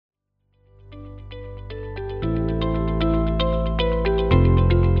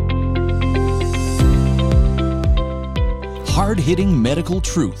hard-hitting medical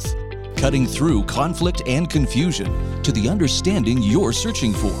truth, cutting through conflict and confusion to the understanding you're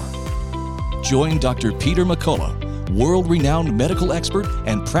searching for. Join Dr. Peter McCullough, world-renowned medical expert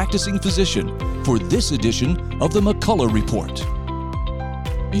and practicing physician, for this edition of the McCullough Report.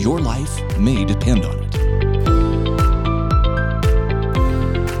 Your life may depend on it.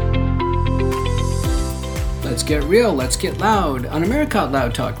 Let's get real, let's get loud. On America Out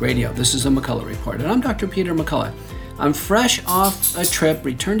Loud Talk Radio, this is the McCullough Report, and I'm Dr. Peter McCullough. I'm fresh off a trip,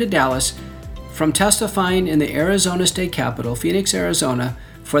 returned to Dallas, from testifying in the Arizona State Capitol, Phoenix, Arizona,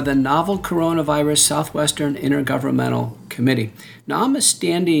 for the Novel Coronavirus Southwestern Intergovernmental Committee. Now, I'm a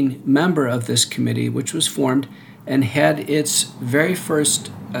standing member of this committee, which was formed and had its very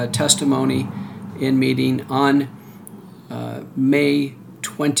first testimony in meeting on May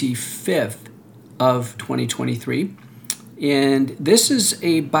 25th of 2023. And this is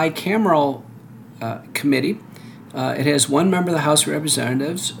a bicameral committee. It has one member of the House of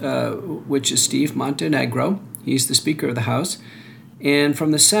Representatives, which is Steve Montenegro. He's the Speaker of the House. And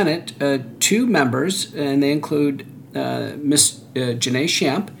from the Senate, two members, and they include Ms. Janae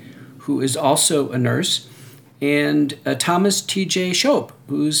Shamp, who is also a nurse, and Thomas T.J. Shope,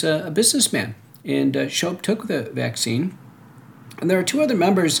 who's a businessman. And Shope took the vaccine. And there are two other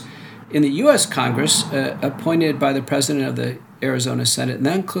members in the U.S. Congress appointed by the President of the Arizona Senate, and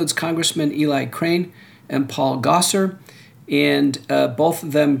that includes Congressman Eli Crane and Paul Gosar, and both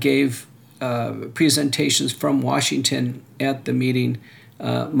of them gave presentations from Washington at the meeting.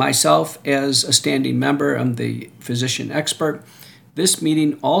 Myself, as a standing member, I'm the physician expert. This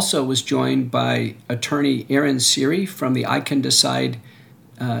meeting also was joined by attorney Aaron Seary from the I Can Decide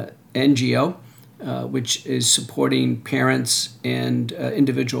NGO, which is supporting parents and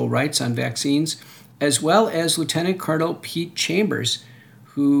individual rights on vaccines, as well as Lieutenant Colonel Pete Chambers,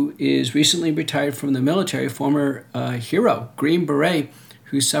 who is recently retired from the military, former hero, Green Beret,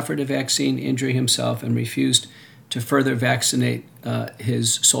 who suffered a vaccine injury himself and refused to further vaccinate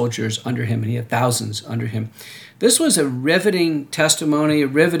his soldiers under him, and he had thousands under him. This was a riveting testimony, a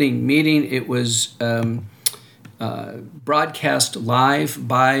riveting meeting. It was broadcast live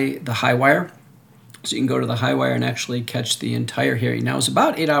by the Highwire. So you can go to the Highwire and actually catch the entire hearing. Now, it's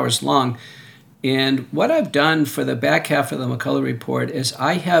about 8 hours long. And what I've done for the back half of the McCullough Report is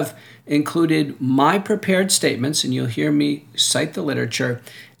I have included my prepared statements, and you'll hear me cite the literature,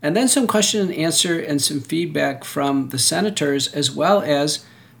 and then some question and answer and some feedback from the senators, as well as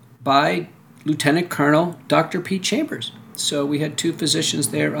by Lieutenant Colonel Dr. Pete Chambers. So we had two physicians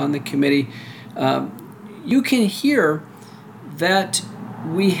there on the committee. You can hear that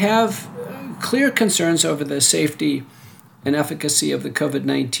we have clear concerns over the safety and efficacy of the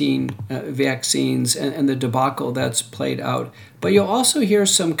COVID-19 vaccines and the debacle that's played out. But you'll also hear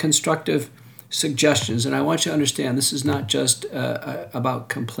some constructive suggestions. And I want you to understand this is not just about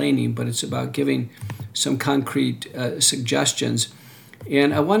complaining, but it's about giving some concrete suggestions.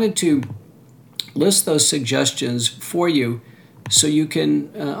 And I wanted to list those suggestions for you so you can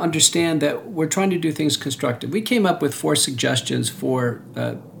understand that we're trying to do things constructive. We came up with 4 suggestions for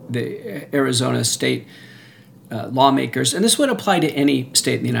the Arizona state lawmakers, and this would apply to any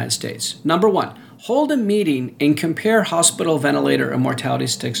state in the United States. Number 1, hold a meeting and compare hospital ventilator and mortality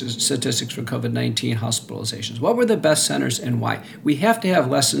statistics for COVID-19 hospitalizations. What were the best centers and why? We have to have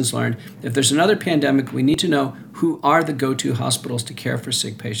lessons learned. If there's another pandemic, we need to know who are the go-to hospitals to care for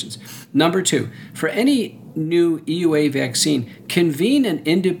sick patients. Number 2, for any new EUA vaccine, convene an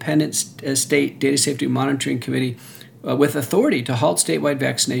independent state data safety monitoring committee with authority to halt statewide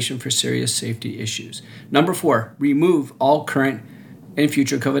vaccination for serious safety issues. Number 4, remove all current and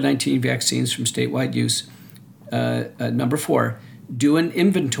future COVID-19 vaccines from statewide use. Number 4, do an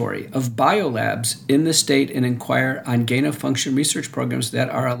inventory of biolabs in the state and inquire on gain-of-function research programs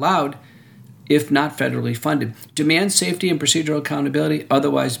that are allowed, if not federally funded. Demand safety and procedural accountability,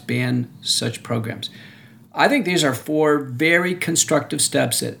 otherwise ban such programs. I think these are 4 very constructive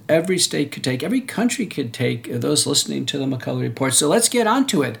steps that every state could take, every country could take, those listening to the McCullough Report. So let's get on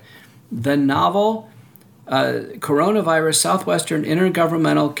to it. The Novel Coronavirus Southwestern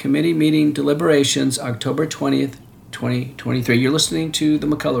Intergovernmental Committee meeting deliberations, October 20th, 2023. You're listening to the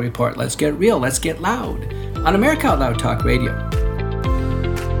McCullough Report. Let's get real, let's get loud on America Out Loud Talk Radio.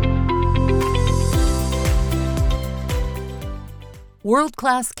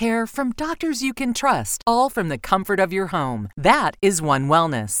 World-class care from doctors you can trust, all from the comfort of your home. That is One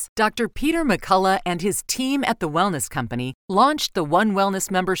Wellness. Dr. Peter McCullough and his team at The Wellness Company launched the One Wellness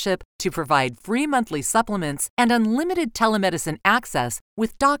membership to provide free monthly supplements and unlimited telemedicine access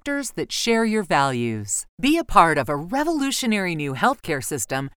with doctors that share your values. Be a part of a revolutionary new healthcare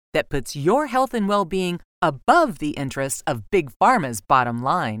system that puts your health and well-being above the interests of Big Pharma's bottom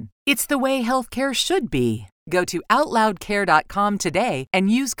line. It's the way healthcare should be. Go to OutLoudCare.com today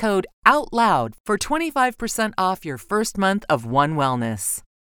and use code OUTLOUD for 25% off your first month of One Wellness.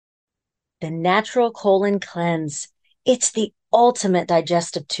 The Natural Colon Cleanse. It's the ultimate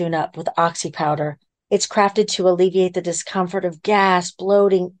digestive tune-up with Oxy Powder. It's crafted to alleviate the discomfort of gas,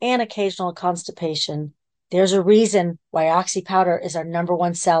 bloating, and occasional constipation. There's a reason why Oxy Powder is our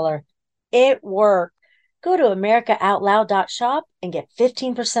 #1 seller. It worked. Go to AmericaOutloud.shop and get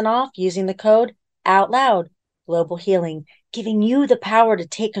 15% off using the code OUTLOUD. Global Healing, giving you the power to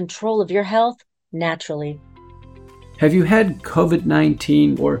take control of your health naturally. Have you had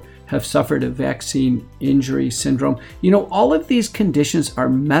COVID-19 or have suffered a vaccine injury syndrome? You know, all of these conditions are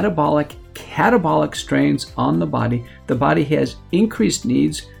metabolic, catabolic strains on the body. The body has increased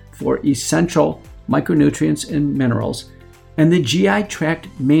needs for essential micronutrients and minerals, and the GI tract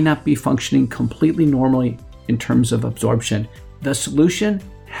may not be functioning completely normally in terms of absorption. The solution,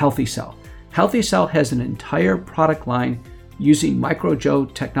 Healthy Cell. Healthy Cell has an entire product line using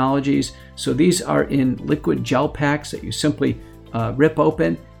MicroJo technologies. So these are in liquid gel packs that you simply rip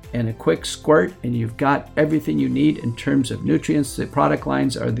open and a quick squirt, and you've got everything you need in terms of nutrients. The product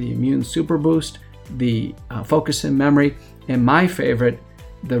lines are the Immune Super Boost, the Focus and Memory, and my favorite,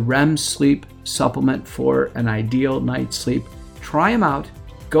 the REM Sleep Supplement for an ideal night's sleep. Try them out.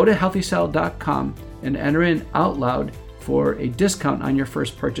 Go to healthycell.com and enter in OUTLOUD for a discount on your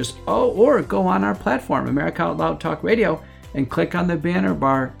first purchase. Oh, or go on our platform, America Out Loud Talk Radio, and click on the banner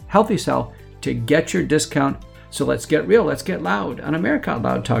bar Healthy Cell to get your discount. So let's get real, let's get loud on America Out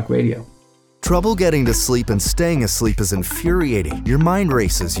Loud Talk Radio. Trouble getting to sleep and staying asleep is infuriating. Your mind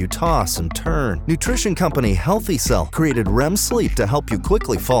races, you toss and turn. Nutrition company Healthy Cell created REM Sleep to help you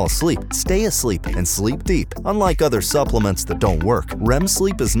quickly fall asleep, stay asleep, and sleep deep. Unlike other supplements that don't work, REM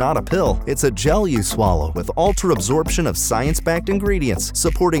Sleep is not a pill. It's a gel you swallow with ultra-absorption of science-backed ingredients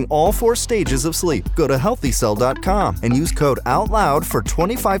supporting all 4 stages of sleep. Go to healthycell.com and use code OUTLOUD for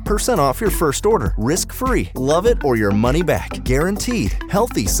 25% off your first order. Risk-free. Love it or your money back. Guaranteed.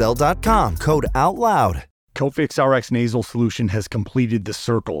 Healthycell.com. Code OUTLOUD. Cofix RX Nasal Solution has completed the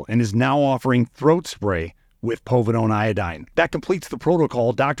circle and is now offering throat spray with povidone iodine. That completes the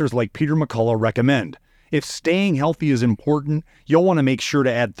protocol doctors like Peter McCullough recommend. If staying healthy is important, you'll want to make sure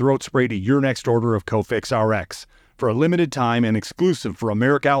to add throat spray to your next order of Cofix RX. For a limited time and exclusive for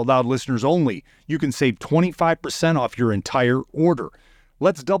America Out Loud listeners only, you can save 25% off your entire order.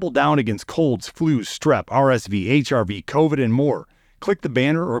 Let's double down against colds, flus, strep, RSV, HRV, COVID, and more. Click the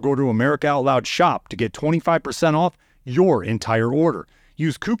banner or go to America Out Loud shop to get 25% off your entire order.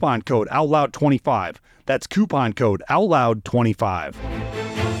 Use coupon code OUTLOUD25. That's coupon code OUTLOUD25.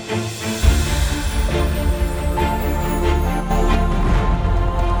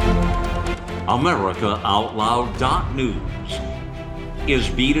 AmericaOutloud.news is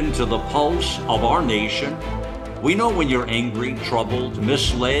beaten to the pulse of our nation. We know when you're angry, troubled,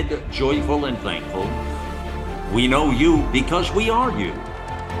 misled, joyful, and thankful. We know you because we are you.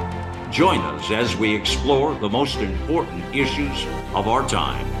 Join us as we explore the most important issues of our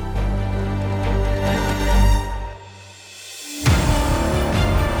time.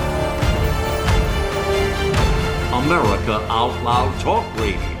 America Out Loud Talk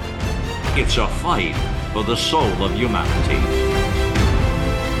Radio. It's a fight for the soul of humanity.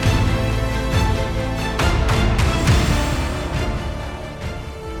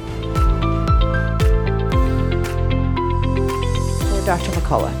 Dr.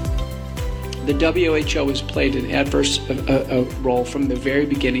 McCullough. The WHO has played an adverse role from the very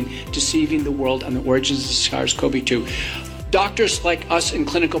beginning, deceiving the world on the origins of SARS-CoV-2. Doctors like us in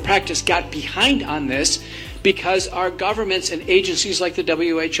clinical practice got behind on this because our governments and agencies like the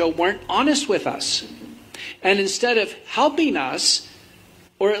WHO weren't honest with us. And instead of helping us,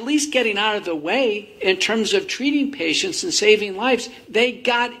 or at least getting out of the way in terms of treating patients and saving lives, they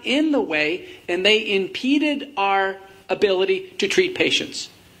got in the way and they impeded our ability to treat patients.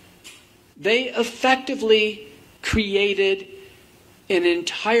 They effectively created an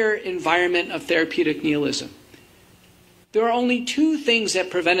entire environment of therapeutic nihilism. There are only 2 things that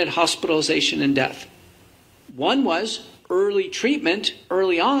prevented hospitalization and death. One was early treatment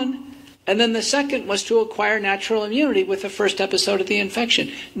early on, and then the second was to acquire natural immunity with the first episode of the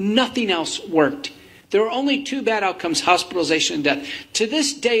infection. Nothing else worked. There are only 2 bad outcomes, hospitalization and death. To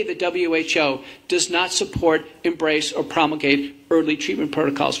this day, the WHO does not support, embrace, or promulgate early treatment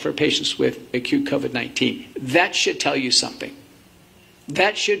protocols for patients with acute COVID-19. That should tell you something.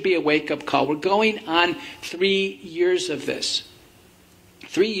 That should be a wake-up call. We're going on 3 years of this.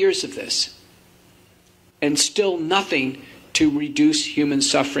 3 years of this. And still nothing to reduce human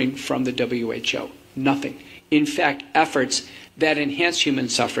suffering from the WHO. Nothing. In fact, efforts that enhance human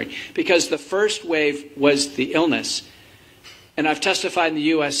suffering. Because the first wave was the illness. And I've testified in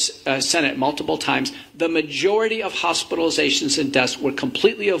the U.S. Senate multiple times, the majority of hospitalizations and deaths were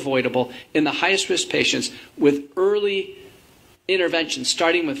completely avoidable in the highest risk patients with early intervention,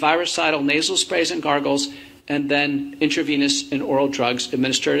 starting with virucidal nasal sprays and gargles, and then intravenous and oral drugs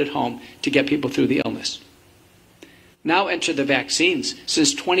administered at home to get people through the illness. Now enter the vaccines.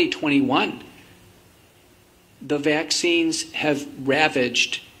 Since 2021, the vaccines have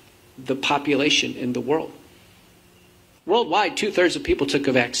ravaged the population in the world. Worldwide, 2/3 of people took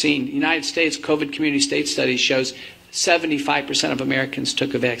a vaccine. The United States COVID community state study shows 75% of Americans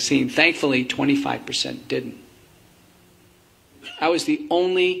took a vaccine. Thankfully, 25% didn't. I was the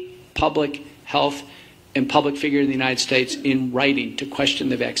only public health and public figure in the United States in writing to question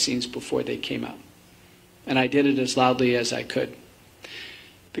the vaccines before they came out. And I did it as loudly as I could.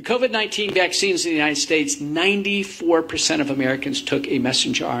 The COVID-19 vaccines in the United States, 94% of Americans took a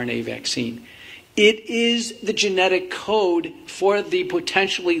messenger RNA vaccine. It is the genetic code for the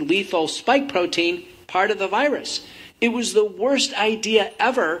potentially lethal spike protein, part of the virus. It was the worst idea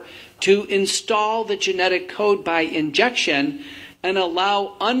ever to install the genetic code by injection and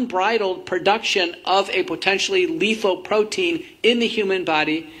allow unbridled production of a potentially lethal protein in the human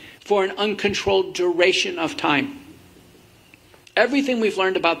body for an uncontrolled duration of time. Everything we've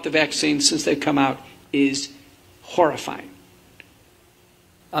learned about the vaccine since they've come out is horrifying.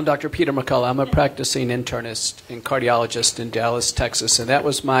 I'm Dr. Peter McCullough. I'm a practicing internist and cardiologist in Dallas, Texas, and that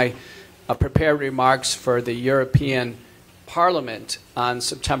was my prepared remarks for the European Parliament on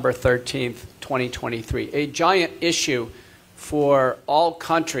September 13th, 2023. A giant issue for all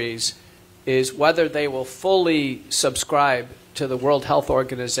countries is whether they will fully subscribe to the World Health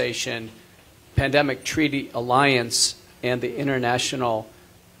Organization Pandemic Treaty Alliance and the international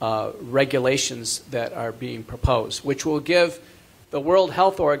regulations that are being proposed, which will give the World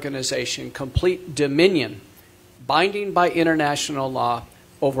Health Organization complete dominion, binding by international law,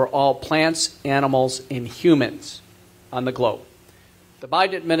 over all plants, animals, and humans on the globe. The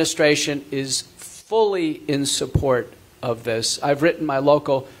Biden administration is fully in support of this. I've written my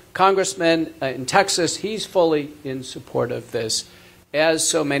local congressman in Texas. He's fully in support of this, as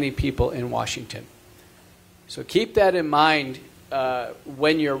so many people in Washington. So keep that in mind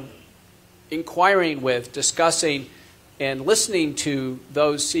when you're inquiring with, discussing, and listening to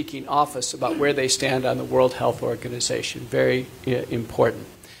those seeking office about where they stand on the World Health Organization. Very important.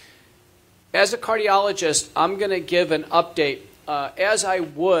 As a cardiologist, I'm going to give an update, as I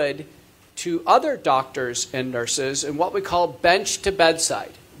would to other doctors and nurses, in what we call bench to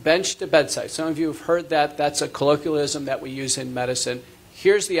bedside. Bench to bedside. Some of you have heard that. That's a colloquialism that we use in medicine.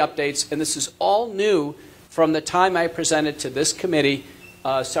 Here's the updates, and this is all new from the time I presented to this committee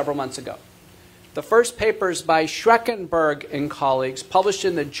several months ago. The first paper is by Schreckenberg and colleagues, published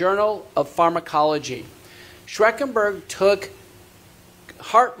in the Journal of Pharmacology. Schreckenberg took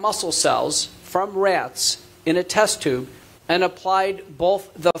heart muscle cells from rats in a test tube and applied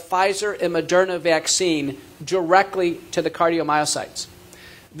both the Pfizer and Moderna vaccine directly to the cardiomyocytes.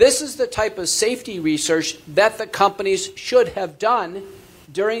 This is the type of safety research that the companies should have done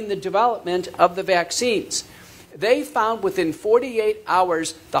during the development of the vaccines. They found within 48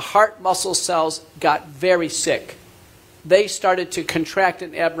 hours the heart muscle cells got very sick. They started to contract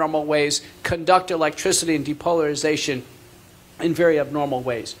in abnormal ways, conduct electricity and depolarization in very abnormal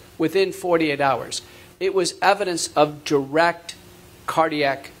ways within 48 hours. It was evidence of direct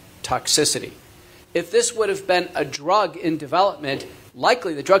cardiac toxicity. If this would have been a drug in development,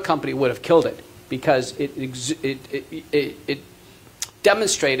 likely the drug company would have killed it because it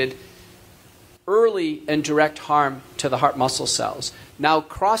demonstrated early and direct harm to the heart muscle cells. Now,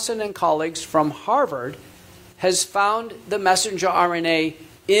 Crossan and colleagues from Harvard has found the messenger RNA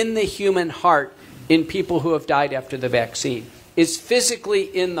in the human heart in people who have died after the vaccine. It's physically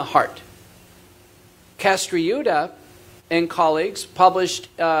in the heart. Castriuta and colleagues, published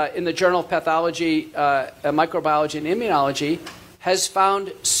in the Journal of Pathology, Microbiology and Immunology, has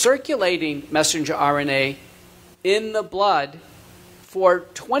found circulating messenger RNA in the blood for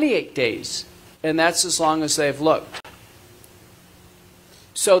 28 days. And that's as long as they've looked.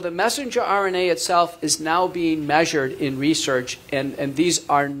 So the messenger RNA itself is now being measured in research, and these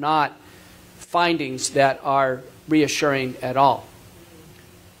are not findings that are reassuring at all.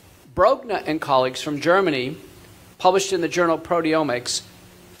 Brogna and colleagues from Germany, published in the journal Proteomics,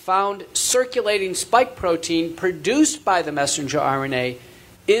 found circulating spike protein produced by the messenger RNA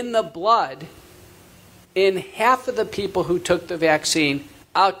in the blood in half of the people who took the vaccine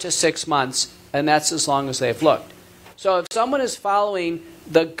out to 6 months, and that's as long as they've looked. So if someone is following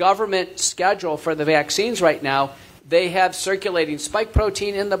the government schedule for the vaccines right now, they have circulating spike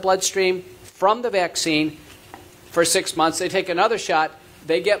protein in the bloodstream from the vaccine for 6 months. They take another shot,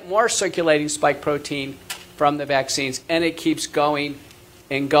 they get more circulating spike protein from the vaccines, and it keeps going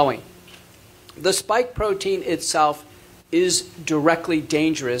and going. The spike protein itself is directly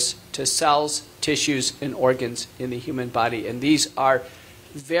dangerous to cells, tissues, and organs in the human body. And these are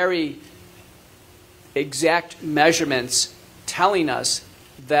very exact measurements telling us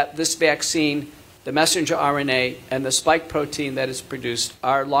that this vaccine, the messenger RNA, and the spike protein that is produced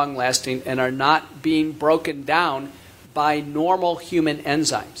are long-lasting and are not being broken down by normal human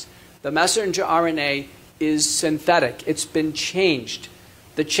enzymes. The messenger RNA is synthetic. It's been changed.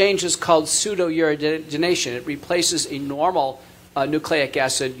 The change is called pseudouridination. It replaces a normal nucleic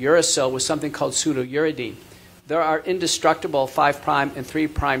acid, uracil, with something called pseudouridine. There are indestructible 5' and 3'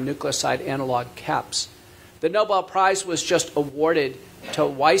 nucleoside analog caps. The Nobel Prize was just awarded to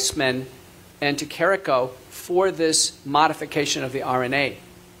Weissman and to Carrico for this modification of the RNA.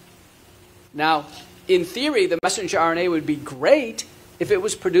 Now, in theory, the messenger RNA would be great if it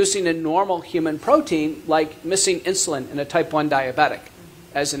was producing a normal human protein, like missing insulin in a type 1 diabetic,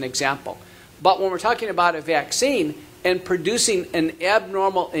 as an example. But when we're talking about a vaccine and producing an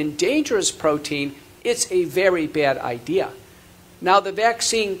abnormal and dangerous protein, it's a very bad idea. Now, the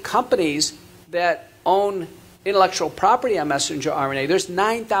vaccine companies that own intellectual property on messenger RNA, there's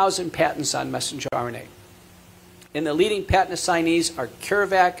 9,000 patents on messenger RNA. And the leading patent assignees are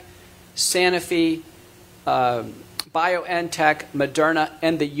CureVac, Sanofi, BioNTech, Moderna,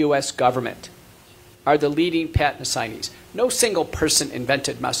 and the U.S. government are the leading patent assignees. No single person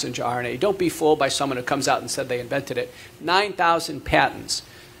invented messenger RNA. Don't be fooled by someone who comes out and said they invented it. 9,000 patents.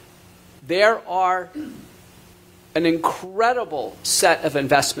 There are an incredible set of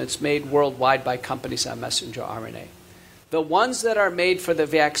investments made worldwide by companies on messenger RNA. The ones that are made for the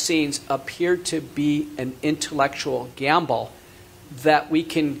vaccines appear to be an intellectual gamble that we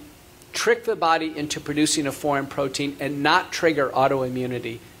can trick the body into producing a foreign protein and not trigger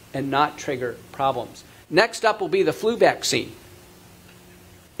autoimmunity and not trigger problems. Next up will be the flu vaccine.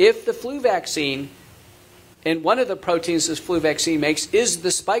 If the flu vaccine, and one of the proteins this flu vaccine makes is the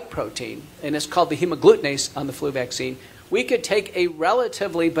spike protein, and it's called the hemagglutinates on the flu vaccine, we could take a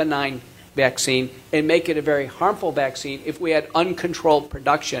relatively benign vaccine and make it a very harmful vaccine if we had uncontrolled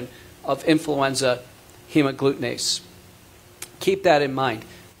production of influenza hemagglutinates. Keep that in mind.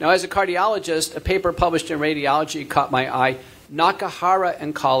 Now, as a cardiologist, a paper published in Radiology caught my eye. Nakahara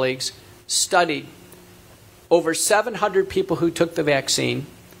and colleagues studied over 700 people who took the vaccine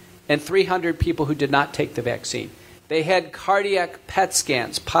and 300 people who did not take the vaccine. They had cardiac PET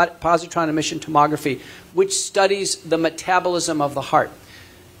scans, positron emission tomography, which studies the metabolism of the heart.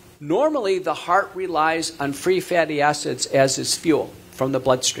 Normally, the heart relies on free fatty acids as its fuel from the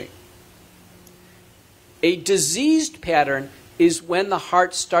bloodstream. A diseased pattern is when the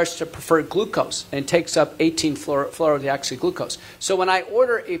heart starts to prefer glucose and takes up 18-fluorodeoxyglucose. So when I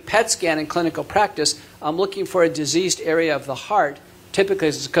order a PET scan in clinical practice, I'm looking for a diseased area of the heart, typically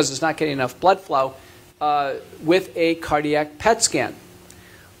it's because it's not getting enough blood flow, with a cardiac PET scan.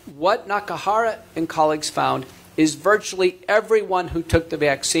 What Nakahara and colleagues found is virtually everyone who took the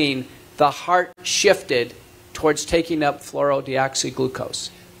vaccine, the heart shifted towards taking up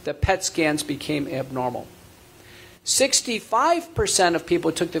fluorodeoxyglucose. The PET scans became abnormal. 65% of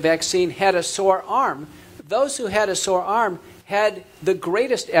people who took the vaccine had a sore arm. Those who had a sore arm had the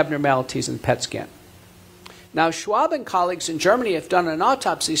greatest abnormalities in the PET scan. Now, Schwab and colleagues in Germany have done an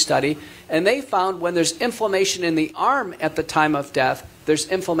autopsy study, and they found when there's inflammation in the arm at the time of death, there's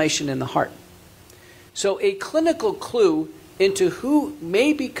inflammation in the heart. So a clinical clue into who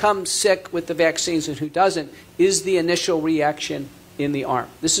may become sick with the vaccines and who doesn't is the initial reaction in the arm.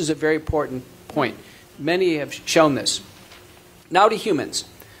 This is a very important point. Many have shown this. Now to humans.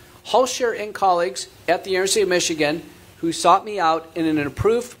 Hulscher and colleagues at the University of Michigan, who sought me out in an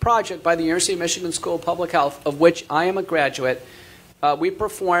approved project by the University of Michigan School of Public Health, of which I am a graduate, we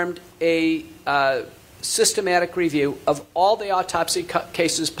performed a systematic review of all the autopsy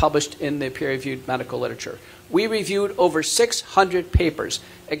cases published in the peer-reviewed medical literature. We reviewed over 600 papers,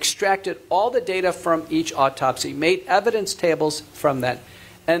 extracted all the data from each autopsy, made evidence tables from that,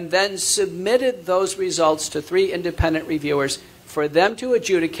 and then submitted those results to 3 independent reviewers for them to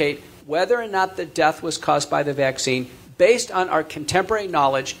adjudicate whether or not the death was caused by the vaccine based on our contemporary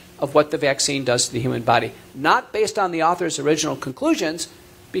knowledge of what the vaccine does to the human body, not based on the author's original conclusions,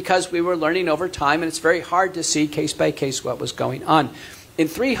 because we were learning over time and it's very hard to see case by case what was going on. In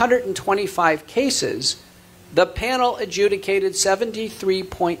 325 cases, the panel adjudicated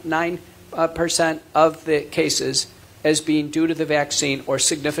 73.9% of the cases as being due to the vaccine or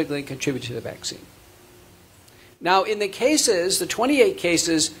significantly contribute to the vaccine. Now, in the cases, the 28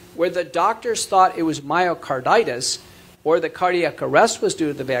 cases where the doctors thought it was myocarditis or the cardiac arrest was due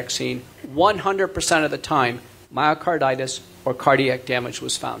to the vaccine, 100% of the time, myocarditis or cardiac damage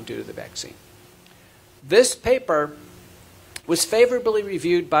was found due to the vaccine. This paper was favorably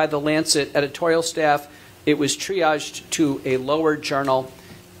reviewed by the Lancet editorial staff. It was triaged to a lower journal,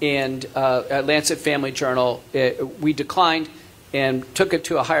 and Lancet Family Journal. We declined and took it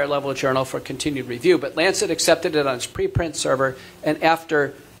to a higher level journal for continued review. But Lancet accepted it on its preprint server, and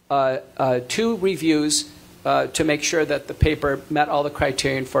after 2 reviews to make sure that the paper met all the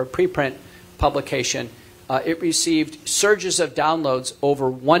criterion for preprint publication, it received surges of downloads over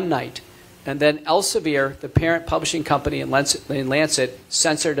one night. And then Elsevier, the parent publishing company in Lancet,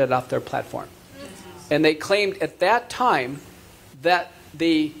 censored it off their platform. And they claimed at that time that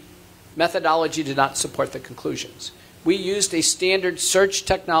the methodology did not support the conclusions. We used a standard search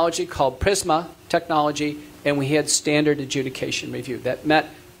technology called Prisma technology, and we had standard adjudication review that met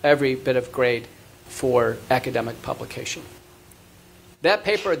every bit of grade for academic publication. That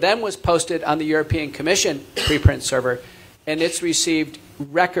paper then was posted on the European Commission preprint server, and it's received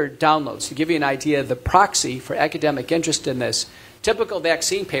record downloads. To give you an idea of the proxy for academic interest in this, typical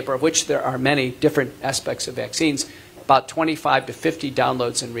vaccine paper, of which there are many different aspects of vaccines, about 25 to 50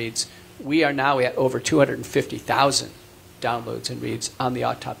 downloads and reads. We are now at over 250,000 downloads and reads on the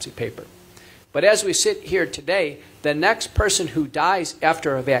autopsy paper. But as we sit here today, the next person who dies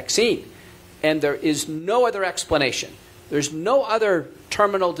after a vaccine, and there is no other explanation, there's no other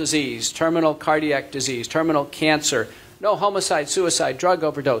terminal disease, terminal cardiac disease, terminal cancer, no homicide, suicide, drug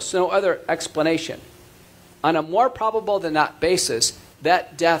overdose, no other explanation. On a more probable than not basis,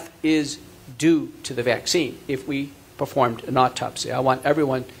 that death is due to the vaccine if we performed an autopsy. I want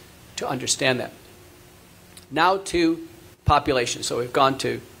everyone to understand that. Now to population. So we've gone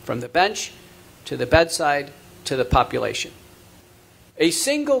from the bench to the bedside to the population. A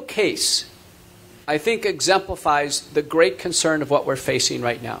single case, I think, exemplifies the great concern of what we're facing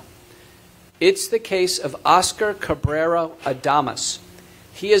right now. It's the case of Oscar Cabrera Adames.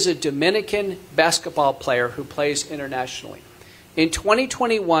 He is a Dominican basketball player who plays internationally. In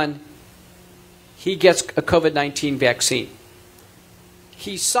 2021, he gets a COVID-19 vaccine.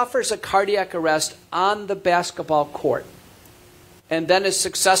 He suffers a cardiac arrest on the basketball court and then is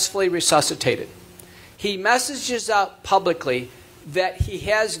successfully resuscitated. He messages out publicly that he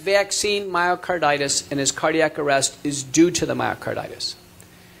has vaccine myocarditis and his cardiac arrest is due to the myocarditis.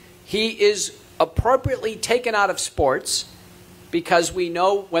 He is appropriately taken out of sports because we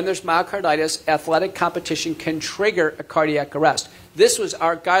know when there's myocarditis, athletic competition can trigger a cardiac arrest. This was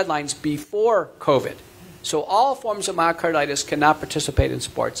our guidelines before COVID. So all forms of myocarditis cannot participate in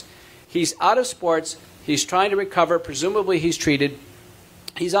sports. He's out of sports. He's trying to recover. Presumably he's treated.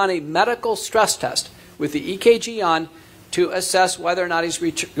 He's on a medical stress test with the EKG on to assess whether or not he's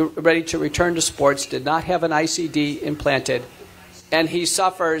ready to return to sports, did not have an ICD implanted, and he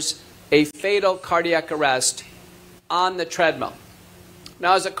suffers a fatal cardiac arrest on the treadmill.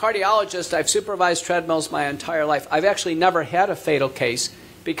 Now, as a cardiologist, I've supervised treadmills my entire life. I've actually never had a fatal case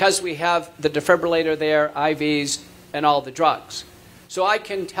because we have the defibrillator there, IVs, and all the drugs. So I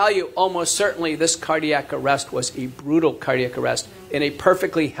can tell you almost certainly this cardiac arrest was a brutal cardiac arrest in a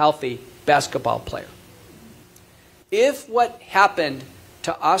perfectly healthy basketball player. If what happened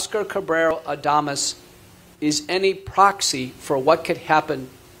to Oscar Cabrera Adames is any proxy for what could happen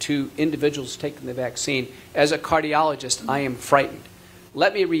to individuals taking the vaccine, as a cardiologist, I am frightened.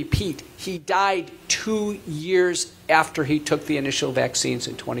 Let me repeat, he died 2 years after he took the initial vaccines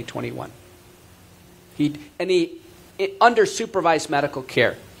in 2021. Under supervised medical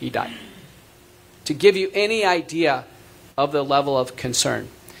care, he died. To give you any idea of the level of concern.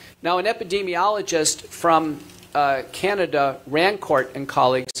 Now, an epidemiologist from Canada, Rancourt and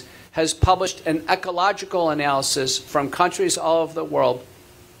colleagues, has published an ecological analysis from countries all over the world.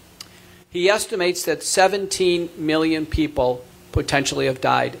 He estimates that 17 million people potentially have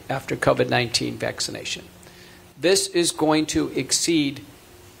died after COVID-19 vaccination. This is going to exceed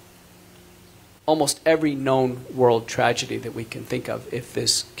almost every known world tragedy that we can think of if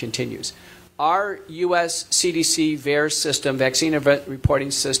this continues. Our U.S. CDC VAERS system, Vaccine Event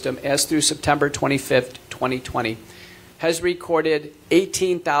Reporting System, as through September 25th, 2020, has recorded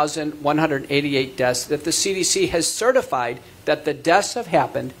 18,188 deaths that the CDC has certified that the deaths have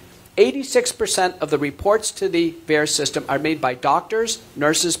happened. 86% of the reports to the VAERS system are made by doctors,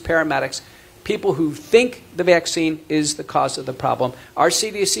 nurses, paramedics, people who think the vaccine is the cause of the problem. Our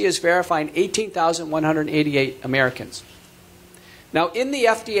CDC is verifying 18,188 Americans. Now, in the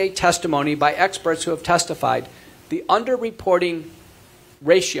FDA testimony by experts who have testified, the underreporting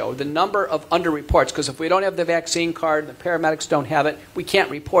ratio, the number of underreports, because if we don't have the vaccine card, the paramedics don't have it, we can't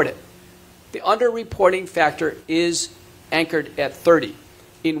report it. The underreporting factor is anchored at 30.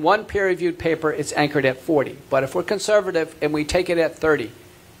 In one peer-reviewed paper, it's anchored at 40. But if we're conservative and we take it at 30,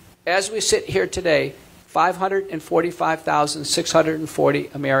 as we sit here today, 545,640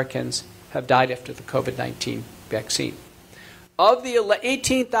 Americans have died after the COVID-19 vaccine. Of the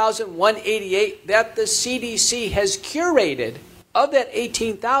 18,188 that the CDC has curated, of that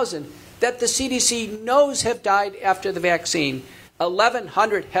 18,000 that the CDC knows have died after the vaccine,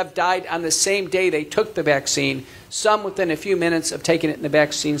 1,100 have died on the same day they took the vaccine, some within a few minutes of taking it in the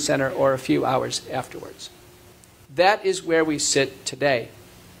vaccine center or a few hours afterwards. That is where we sit today.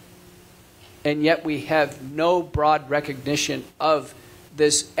 And yet we have no broad recognition of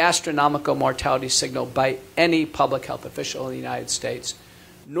this astronomical mortality signal by any public health official in the United States,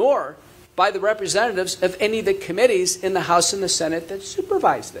 nor by the representatives of any of the committees in the House and the Senate that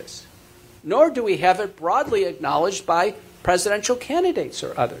supervise this. Nor do we have it broadly acknowledged by presidential candidates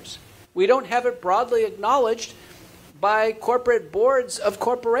or others. We don't have it broadly acknowledged by corporate boards of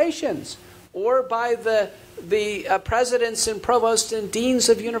corporations or by the presidents and provosts and deans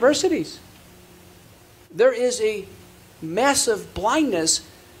of universities. There is a massive blindness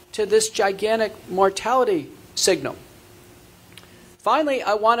to this gigantic mortality signal. Finally,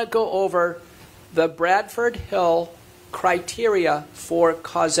 I want to go over the Bradford Hill criteria for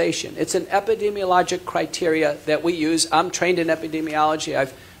causation. It's an epidemiologic criteria that we use. I'm trained in epidemiology.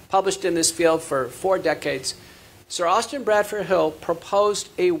 I've published in this field for 4 decades. Sir Austin Bradford Hill proposed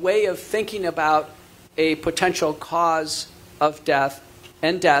a way of thinking about a potential cause of death,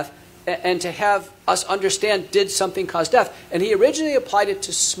 and to have us understand, did something cause death? And he originally applied it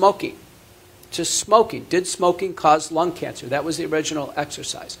to smoking. Did smoking cause lung cancer? That was the original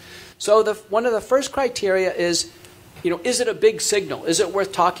exercise. So one of the first criteria is, is it a big signal? Is it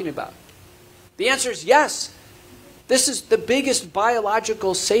worth talking about? The answer is yes. This is the biggest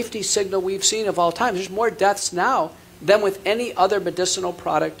biological safety signal we've seen of all time. There's more deaths now than with any other medicinal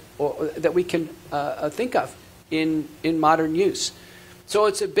product that we can think of in modern use. So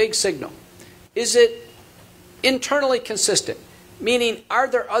it's a big signal. Is it internally consistent? Meaning, are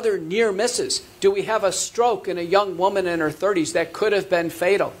there other near misses? Do we have a stroke in a young woman in her 30s that could have been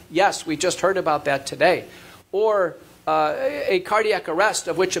fatal? Yes, we just heard about that today. Or a cardiac arrest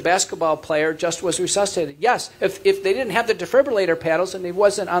of which a basketball player just was resuscitated. Yes, if they didn't have the defibrillator paddles and he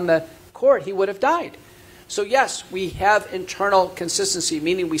wasn't on the court, he would have died. So yes, we have internal consistency,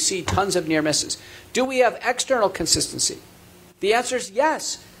 meaning we see tons of near misses. Do we have external consistency? The answer is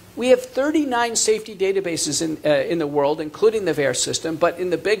yes. We have 39 safety databases in the world, including the VAERS system, but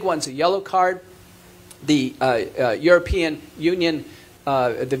in the big ones, the Yellow Card, the European Union,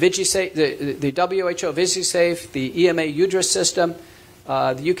 the WHO VigiSafe, the EMA UDRA system,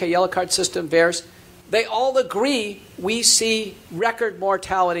 the UK Yellow Card system, VAERS, they all agree we see record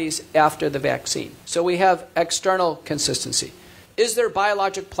mortalities after the vaccine. So we have external consistency. Is there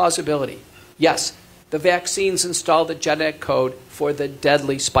biologic plausibility? Yes. The vaccines install the genetic code for the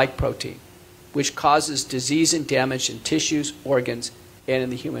deadly spike protein, which causes disease and damage in tissues, organs, and in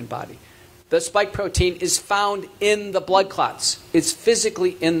the human body. The spike protein is found in the blood clots. It's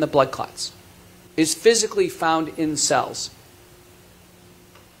physically in the blood clots. It's physically found in cells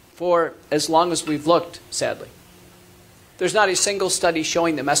for as long as we've looked, sadly. There's not a single study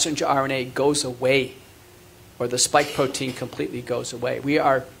showing the messenger RNA goes away or the spike protein completely goes away. We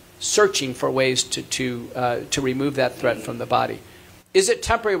are searching for ways to remove that threat from the body. Is it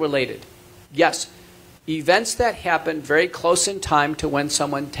temporary related? Yes. Events that happen very close in time to when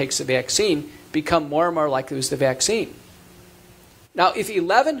someone takes a vaccine become more and more likely to use the vaccine. Now, if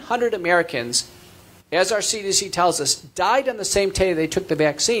 1,100 Americans, as our CDC tells us, died on the same day they took the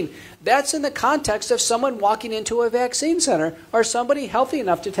vaccine, that's in the context of someone walking into a vaccine center or somebody healthy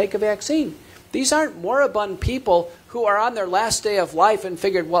enough to take a vaccine. These aren't moribund people who are on their last day of life and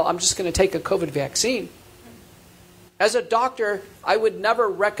figured, well, I'm just going to take a COVID vaccine. As a doctor, I would never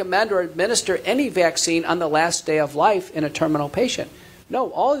recommend or administer any vaccine on the last day of life in a terminal patient.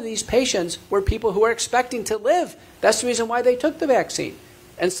 No, all of these patients were people who were expecting to live. That's the reason why they took the vaccine.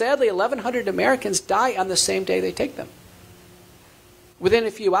 And sadly, 1,100 Americans die on the same day they take them, within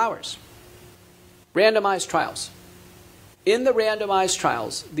a few hours. Randomized trials. In the randomized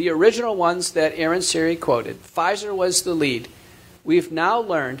trials, the original ones that Aaron Siri quoted, Pfizer was the lead. We've now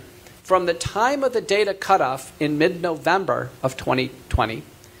learned from the time of the data cutoff in mid-November of 2020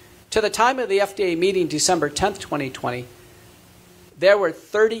 to the time of the FDA meeting December 10th, 2020, there were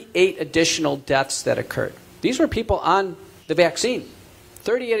 38 additional deaths that occurred. These were people on the vaccine,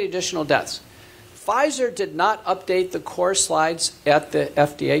 38 additional deaths. Pfizer did not update the core slides at the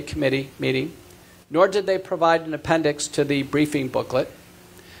FDA committee meeting, nor did they provide an appendix to the briefing booklet.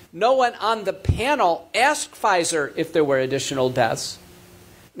 No one on the panel asked Pfizer if there were additional deaths.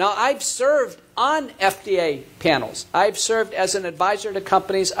 Now, I've served on FDA panels. I've served as an advisor to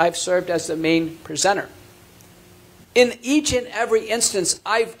companies. I've served as the main presenter. In each and every instance,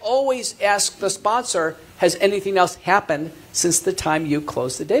 I've always asked the sponsor, has anything else happened since the time you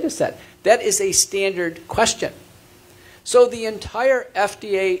closed the data set? That is a standard question. So the entire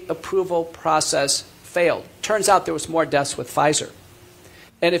FDA approval process failed. Turns out there was more deaths with Pfizer.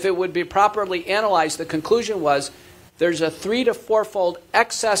 And if it would be properly analyzed, the conclusion was there's a 3- to 4-fold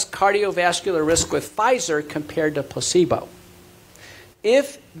excess cardiovascular risk with Pfizer compared to placebo.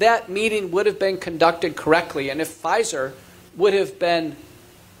 If that meeting would have been conducted correctly, and if Pfizer would have been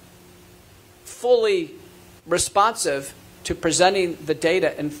fully responsive to presenting the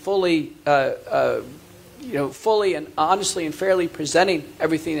data and fully and honestly and fairly presenting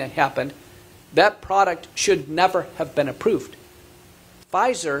everything that happened, that product should never have been approved.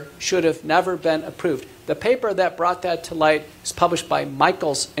 Pfizer should have never been approved. The paper that brought that to light is published by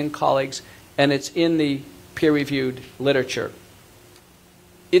McCullough's and colleagues, and it's in the peer-reviewed literature.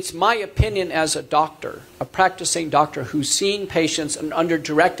 It's my opinion as a doctor, a practicing doctor who's seen patients, and under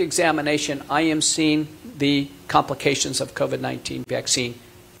direct examination, I am seeing the complications of COVID-19 vaccine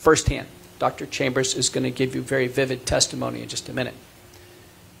firsthand. Dr. Chambers is going to give you very vivid testimony in just a minute.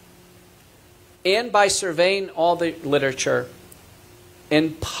 And by surveying all the literature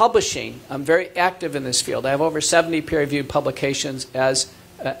and publishing, I'm very active in this field. I have over 70 peer-reviewed publications as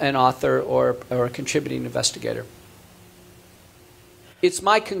an author or a contributing investigator. It's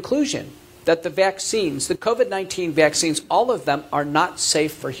my conclusion that the vaccines, the COVID-19 vaccines, all of them are not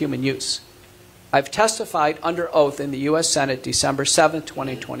safe for human use. I've testified under oath in the U.S. Senate December 7,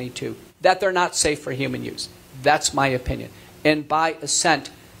 2022, that they're not safe for human use. That's my opinion. And by assent,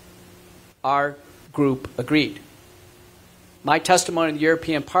 our group agreed. My testimony in the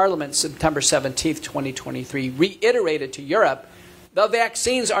European Parliament, September 17, 2023, reiterated to Europe, the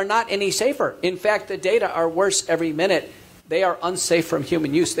vaccines are not any safer. In fact, the data are worse every minute. They are unsafe from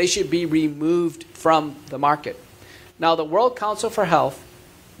human use. They should be removed from the market. Now, the World Council for Health,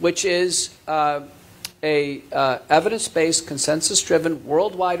 which is a evidence-based, consensus-driven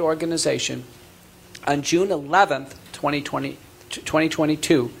worldwide organization, on June 11,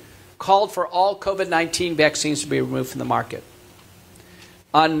 2022, called for all COVID-19 vaccines to be removed from the market.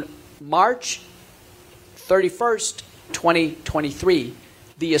 On March 31st, 2023,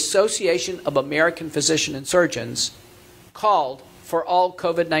 the Association of American Physicians and Surgeons called for all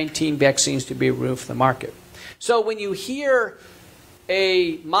COVID-19 vaccines to be removed from the market. So when you hear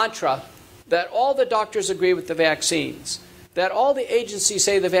a mantra that all the doctors agree with the vaccines, that all the agencies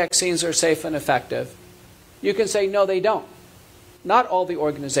say the vaccines are safe and effective, you can say, no, they don't. Not all the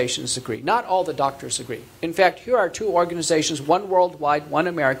organizations agree. Not all the doctors agree. In fact, here are two organizations, one worldwide, one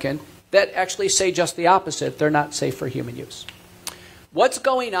American, that actually say just the opposite. They're not safe for human use. What's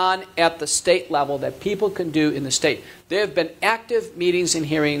going on at the state level that people can do in the state? There have been active meetings and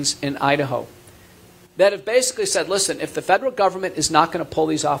hearings in Idaho that have basically said, listen, if the federal government is not going to pull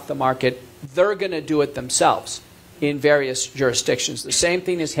these off the market, they're going to do it themselves in various jurisdictions. The same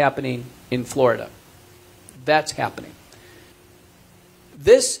thing is happening in Florida. That's happening.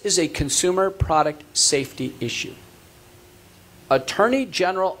 This is a consumer product safety issue. Attorney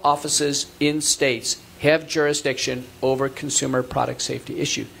general offices in states have jurisdiction over consumer product safety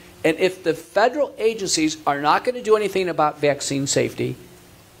issue. And if the federal agencies are not going to do anything about vaccine safety,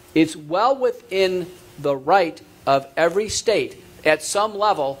 it's well within the right of every state, at some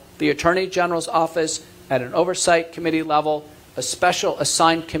level, the Attorney General's office, at an oversight committee level, a special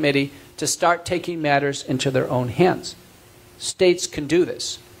assigned committee, to start taking matters into their own hands. States can do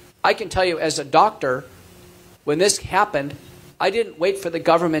this. I can tell you as a doctor, when this happened, I didn't wait for the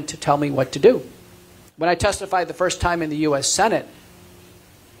government to tell me what to do. When I testified the first time in the U.S. Senate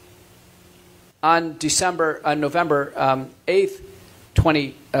on November 8th,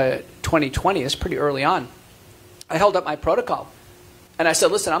 2020, it's pretty early on, I held up my protocol. And I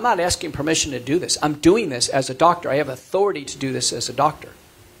said, listen, I'm not asking permission to do this. I'm doing this as a doctor. I have authority to do this as a doctor.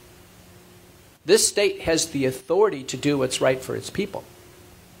 This state has the authority to do what's right for its people.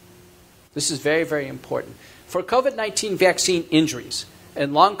 This is very, very important. For COVID-19 vaccine injuries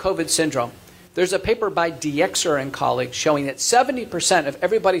and long COVID syndrome, there's a paper by Diexer and colleagues showing that 70% of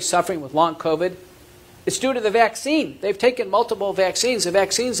everybody suffering with long COVID, it's due to the vaccine. They've taken multiple vaccines. The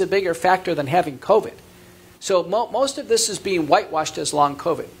vaccine is a bigger factor than having COVID. So most of this is being whitewashed as long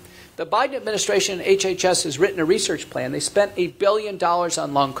COVID. The Biden administration and HHS has written a research plan. They spent $1 billion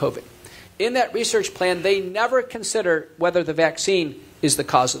on long COVID. in that research plan, they never consider whether the vaccine is the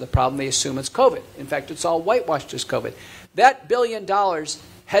cause of the problem. They assume it's COVID. In fact, it's all whitewashed as COVID. That $1 billion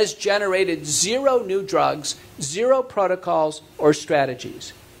has generated 0 new drugs, 0 protocols or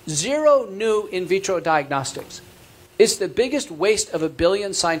strategies, 0 new in vitro diagnostics. It's the biggest waste of $1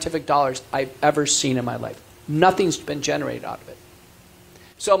 billion scientific dollars I've ever seen in my life. Nothing's been generated out of it.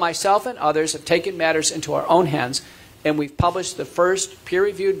 So myself and others have taken matters into our own hands, and we've published the first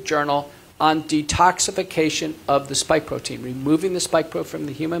peer-reviewed journal on detoxification of the spike protein, removing the spike protein from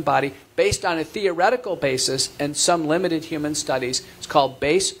the human body based on a theoretical basis and some limited human studies. It's called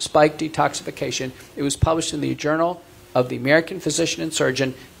Base Spike Detoxification. It was published in the Journal of the American Physician and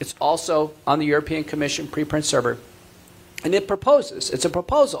Surgeon. It's also on the European Commission preprint server. And it proposes, it's a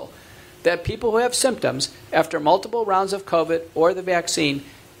proposal, that people who have symptoms after multiple rounds of COVID or the vaccine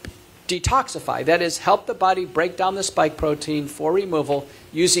detoxify, that is, help the body break down the spike protein for removal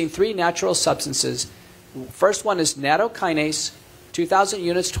using 3 natural substances. First one is nattokinase, 2,000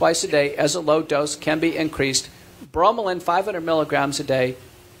 units twice a day as a low dose, can be increased. Bromelain, 500 milligrams a day.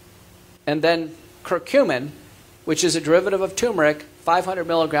 And then curcumin, which is a derivative of turmeric, 500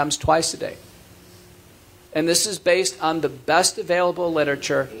 milligrams twice a day. And this is based on the best available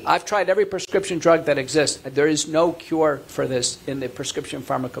literature. I've tried every prescription drug that exists. There is no cure for this in the prescription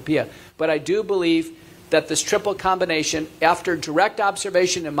pharmacopoeia. But I do believe that this triple combination, after direct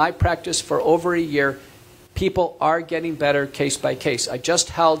observation in my practice for over a year, people are getting better case by case. I just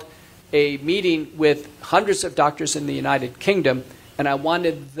held a meeting with hundreds of doctors in the United Kingdom, and I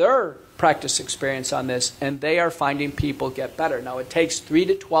wanted their practice experience on this, and they are finding people get better. Now, it takes 3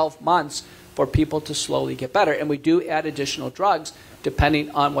 to 12 months for people to slowly get better. And we do add additional drugs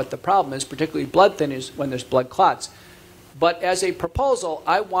depending on what the problem is, particularly blood thinners when there's blood clots. But as a proposal,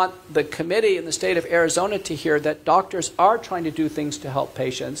 I want the committee in the state of Arizona to hear that doctors are trying to do things to help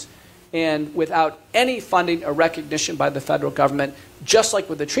patients, and without any funding or recognition by the federal government, just like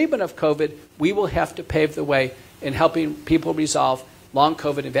with the treatment of COVID, we will have to pave the way in helping people resolve long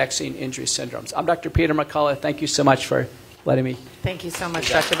COVID and vaccine injury syndromes. I'm Dr. Peter McCullough. Thank you so much for letting me. Thank you so much,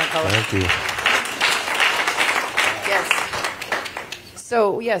 Dr. McCullough. Thank you. Yes.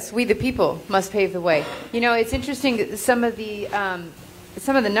 So, yes, we the people must pave the way. You know, it's interesting that some of the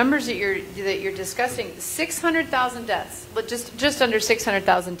numbers that you're discussing. 600,000 deaths, just under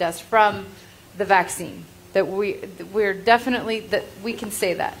 600,000 deaths from the vaccine. That we're definitely, that we can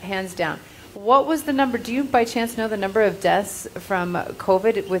say that hands down. What was the number? Do you by chance know the number of deaths from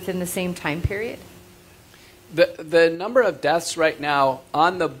COVID within the same time period? The number of deaths right now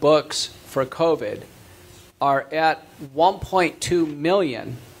on the books for COVID are at 1.2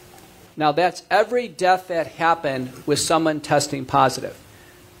 million. Now, that's every death that happened with someone testing positive.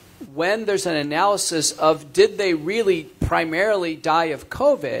 When there's an analysis of did they really primarily die of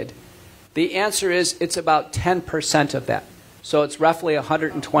COVID, the answer is it's about 10% of that. So it's roughly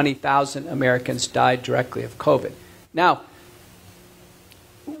 120,000 Americans died directly of COVID. Now,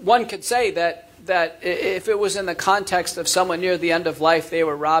 one could say that if it was in the context of someone near the end of life, they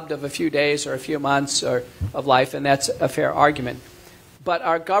were robbed of a few days or a few months of life, and that's a fair argument. But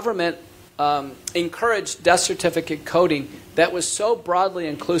our government encouraged death certificate coding that was so broadly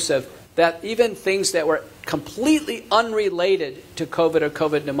inclusive that even things that were completely unrelated to COVID or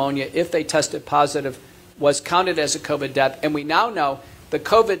COVID pneumonia, if they tested positive, was counted as a COVID death. And we now know the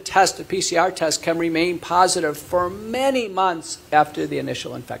COVID test, the PCR test, can remain positive for many months after the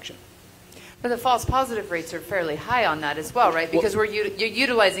initial infection. But the false positive rates are fairly high on that as well, right? Because you're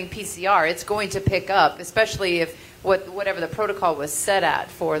utilizing PCR. It's going to pick up, especially if whatever the protocol was set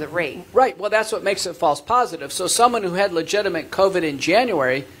at for the rate. Right. Well, that's what makes it false positive. So someone who had legitimate COVID in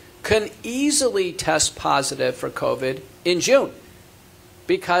January can easily test positive for COVID in June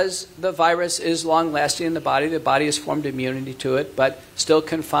because the virus is long-lasting in the body. The body has formed immunity to it, but still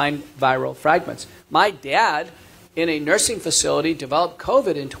can find viral fragments. My dad, in a nursing facility, developed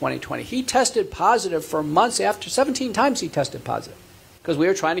COVID in 2020. He tested positive for months after. 17 times he tested positive because we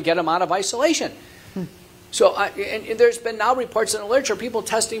were trying to get him out of isolation. So and there's been now reports in the literature, people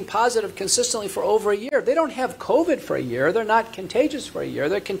testing positive consistently for over a year. They don't have COVID for a year. They're not contagious for a year.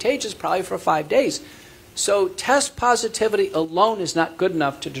 They're contagious probably for 5 days. So test positivity alone is not good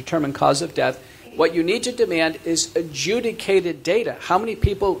enough to determine cause of death. What you need to demand is adjudicated data. How many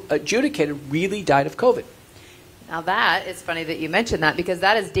people adjudicated really died of COVID? Now that, it's funny that you mentioned that because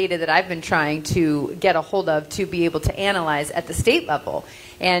that is data that I've been trying to get a hold of to be able to analyze at the state level.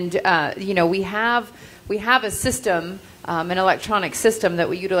 And, we have a system, an electronic system that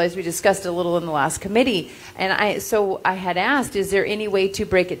we utilize. We discussed a little in the last committee. And I had asked, is there any way to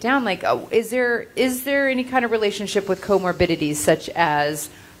break it down? Like, is there any kind of relationship with comorbidities such as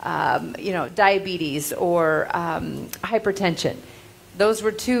diabetes or hypertension. Those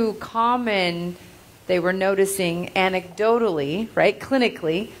were two common, they were noticing anecdotally, right,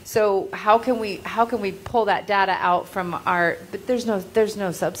 clinically. So how can we pull that data out from but there's no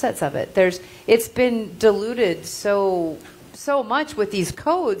subsets of it. It's been diluted so much with these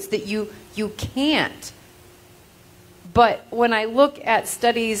codes that you can't. But when I look at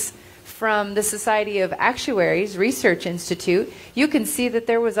studies from the Society of Actuaries Research Institute, you can see that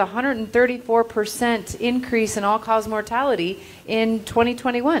there was a 134% increase in all-cause mortality in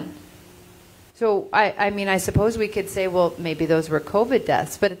 2021. So, I suppose we could say, well, maybe those were COVID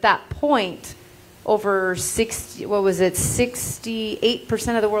deaths. But at that point, over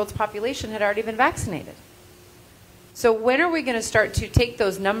 68% of the world's population had already been vaccinated. So when are we going to start to take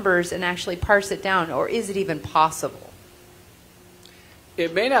those numbers and actually parse it down, or is it even possible?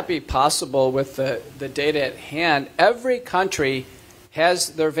 It may not be possible with the data at hand. Every country has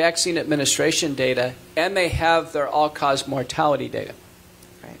their vaccine administration data, and they have their all-cause mortality data.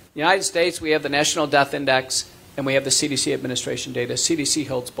 Right. In the United States, we have the National Death Index, and we have the CDC administration data. CDC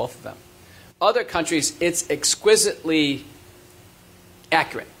holds both of them. Other countries, it's exquisitely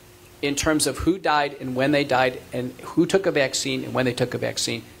accurate in terms of who died and when they died and who took a vaccine and when they took a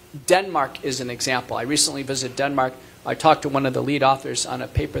vaccine. Denmark is an example. I recently visited Denmark. I talked to one of the lead authors on a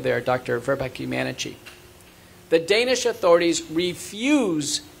paper there, Dr. Verbeke Manichi. The Danish authorities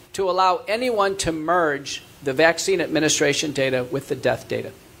refuse to allow anyone to merge the vaccine administration data with the death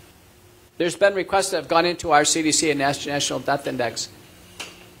data. There's been requests that have gone into our CDC and National Death Index.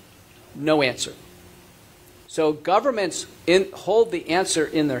 No answer. So governments hold the answer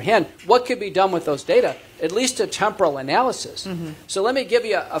in their hand. What could be done with those data? At least a temporal analysis. Mm-hmm. So let me give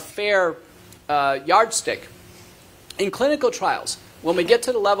you a fair yardstick. In clinical trials, when we get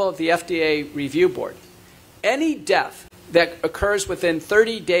to the level of the FDA review board, any death that occurs within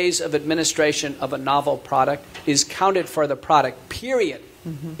 30 days of administration of a novel product is counted for the product, period.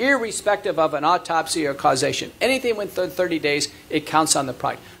 Mm-hmm. Irrespective of an autopsy or causation. Anything within 30 days, it counts on the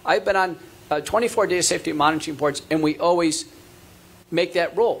product. I've been on 24-day safety monitoring boards, and we always make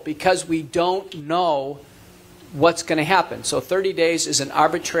that rule because we don't know what's going to happen. So 30 days is an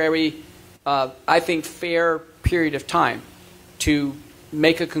arbitrary, I think, fair period of time to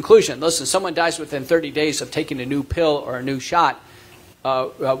make a conclusion. Listen, someone dies within 30 days of taking a new pill or a new shot.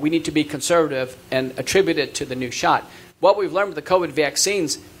 We need to be conservative and attribute it to the new shot. What we've learned with the COVID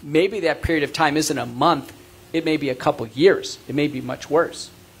vaccines, maybe that period of time isn't a month. It may be a couple years. It may be much worse.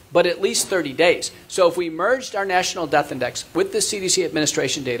 But at least 30 days. So if we merged our national death index with the CDC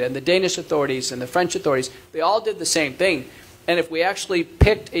administration data and the Danish authorities and the French authorities, they all did the same thing. And if we actually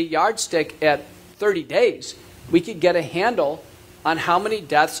picked a yardstick at 30 days, we could get a handle on how many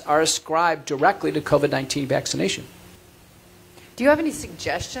deaths are ascribed directly to COVID-19 vaccination. Do you have any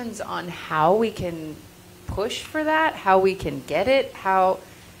suggestions on how we can push for that, how we can get it,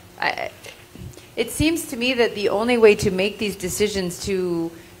 it seems to me that the only way to make these decisions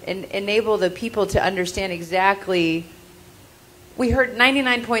to enable the people to understand exactly, we heard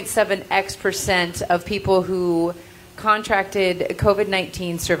 99.7% of people who contracted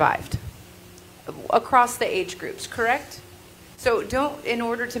COVID-19 survived across the age groups, correct? So in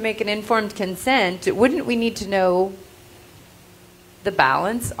order to make an informed consent, wouldn't we need to know the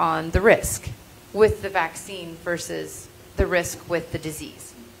balance on the risk with the vaccine versus the risk with the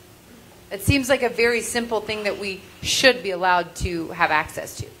disease? It seems like a very simple thing that we should be allowed to have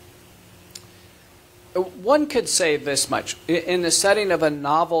access to. One could say this much. In the setting of a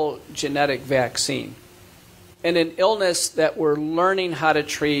novel genetic vaccine, and an illness that we're learning how to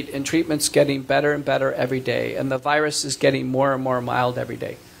treat, and treatment's getting better and better every day, and the virus is getting more and more mild every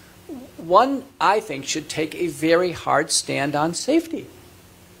day, one, I think, should take a very hard stand on safety.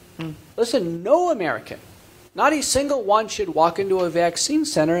 Listen, no American, not a single one should walk into a vaccine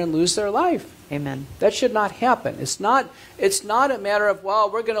center and lose their life. Amen. That should not happen. It's not a matter of,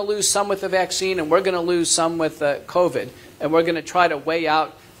 well, we're going to lose some with the vaccine and we're going to lose some with COVID, and we're going to try to weigh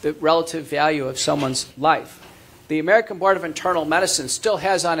out the relative value of someone's life. The American Board of Internal Medicine still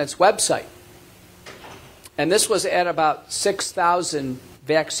has on its website, and this was at about 6,000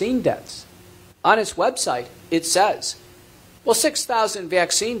 vaccine deaths. On its website, it says, well, 6,000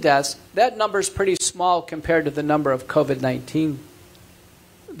 vaccine deaths, that number is pretty small compared to the number of COVID-19.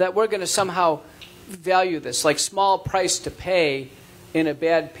 That we're going to somehow value this, like small price to pay in a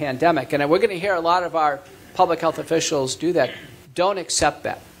bad pandemic. And we're going to hear a lot of our public health officials do that. Don't accept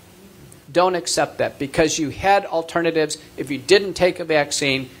that. Don't accept that, because you had alternatives. If you didn't take a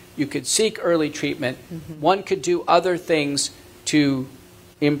vaccine, you could seek early treatment. Mm-hmm. One could do other things to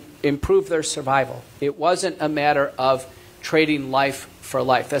improve their survival. It wasn't a matter of trading life for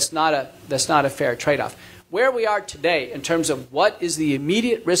life. That's not a fair trade-off. Where we are today in terms of what is the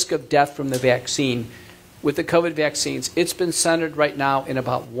immediate risk of death from the vaccine, with the COVID vaccines, it's been centered right now in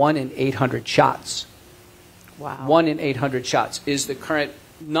about 1 in 800 shots. Wow. 1 in 800 shots is the current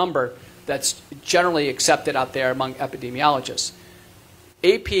number that's generally accepted out there among epidemiologists.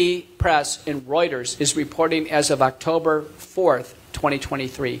 AP Press and Reuters is reporting as of October 4th,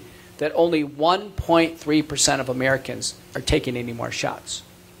 2023, that only 1.3% of Americans are taking any more shots.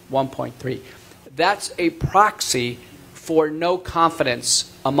 1.3. That's a proxy for no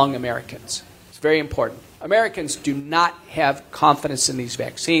confidence among Americans. It's very important. Americans do not have confidence in these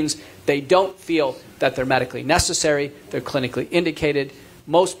vaccines. They don't feel that they're medically necessary. They're clinically indicated.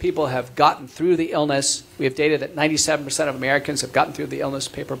 Most people have gotten through the illness. We have data that 97% of Americans have gotten through the illness.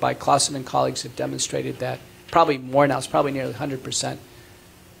 Paper by Clausen and colleagues have demonstrated that. Probably more now. It's probably nearly 100%.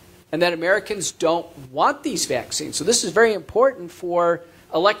 And that Americans don't want these vaccines. So this is very important for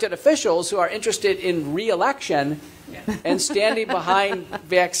elected officials who are interested in re-election and standing behind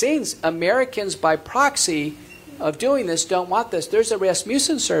vaccines. Americans, by proxy of doing this, don't want this. There's a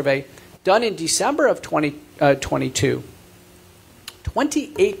Rasmussen survey done in December of 2022.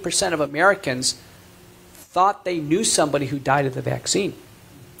 28% of Americans thought they knew somebody who died of the vaccine.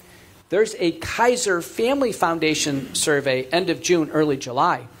 There's a Kaiser Family Foundation survey, end of June, early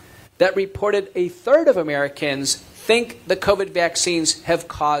July, that reported a third of Americans think the COVID vaccines have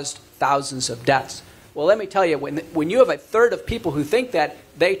caused thousands of deaths. Well, let me tell you, when you have a third of people who think that,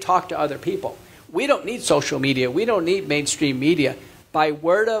 they talk to other people. We don't need social media. We don't need mainstream media. By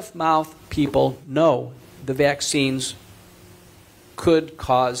word of mouth, people know the vaccines could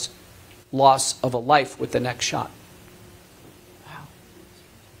cause loss of a life with the next shot.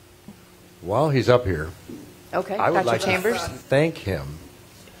 While he's up here, Okay, I would Dr. like Chambers. to thank him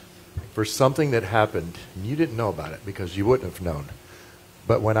for something that happened, and you didn't know about it because you wouldn't have known.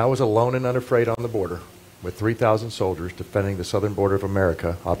 But when I was alone and unafraid on the border with 3,000 soldiers defending the southern border of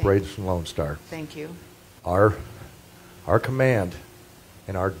America, Operation Lone Star, Thank you. our command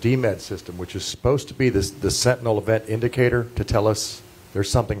and our DMED system, which is supposed to be the sentinel event indicator to tell us there's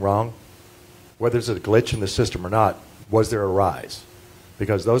something wrong, whether there's a glitch in the system or not, was there a rise?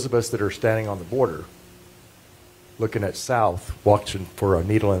 Because those of us that are standing on the border looking at south, watching for a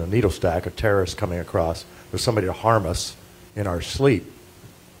needle in a needle stack, a terrorist coming across, or somebody to harm us in our sleep,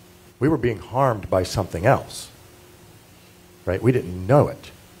 we were being harmed by something else, right? We didn't know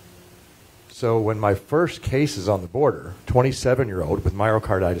it. So when my first case is on the border, 27-year-old with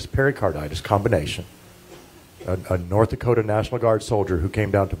myocarditis, pericarditis combination, a North Dakota National Guard soldier who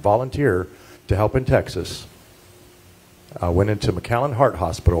came down to volunteer to help in Texas, went into McAllen Heart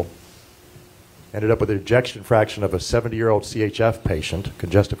Hospital, ended up with an ejection fraction of a 70-year-old CHF patient,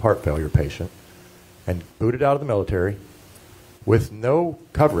 congestive heart failure patient, and booted out of the military with no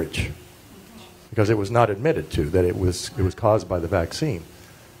coverage because it was not admitted to that it was caused by the vaccine.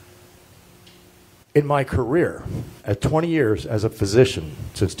 In my career, at 20 years as a physician,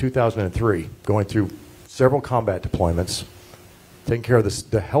 since 2003, going through several combat deployments, taking care of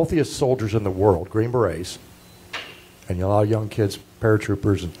the healthiest soldiers in the world, Green Berets, and a lot of young kids,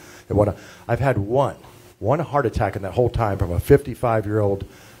 paratroopers, and whatnot. I've had one heart attack in that whole time from a 55-year-old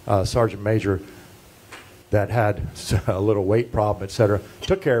sergeant major that had a little weight problem, etc.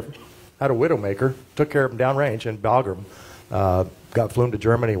 Took care of him, had a widowmaker, took care of him downrange in Bagram. Got flown to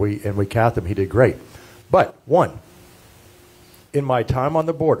Germany, we cathed him. He did great. But one, in my time on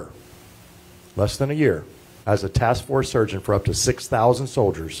the border, less than a year, as a task force surgeon for up to 6,000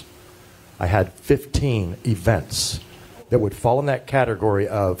 soldiers, I had 15 events that would fall in that category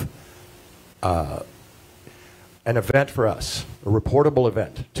of an event for us, a reportable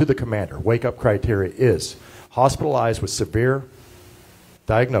event to the commander. Wake-up criteria is hospitalized with severe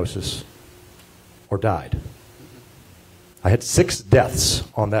diagnosis or died. I had 6 deaths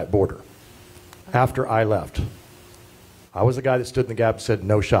on that border after I left. I was the guy that stood in the gap and said,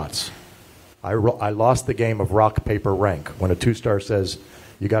 no shots. I lost the game of rock, paper, rank. When a 2-star says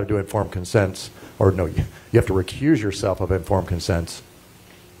you got to do informed consents, or no, you have to recuse yourself of informed consents,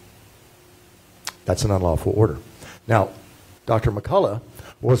 that's an unlawful order. Now, Dr. McCullough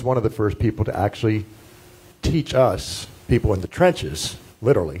was one of the first people to actually teach us, people in the trenches,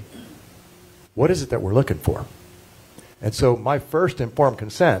 literally, what is it that we're looking for? And so my first informed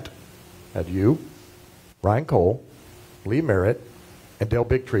consent had you, Ryan Cole, Lee Merritt, and Dale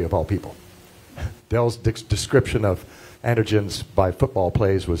Bigtree, of all people. Dale's description of antigens by football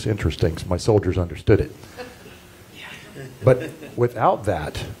plays was interesting, so my soldiers understood it. But without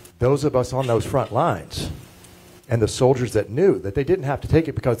that, those of us on those front lines and the soldiers that knew that they didn't have to take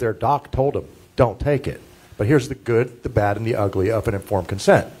it because their doc told them, don't take it. But here's the good, the bad, and the ugly of an informed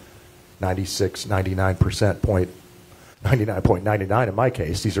consent. 96, 99%, 99.99 in my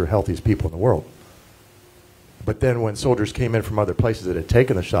case, these are the healthiest people in the world. But then when soldiers came in from other places that had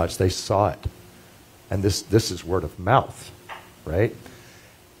taken the shots, they saw it. And this is word of mouth, right?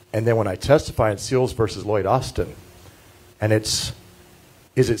 And then when I testify in Seals versus Lloyd Austin, and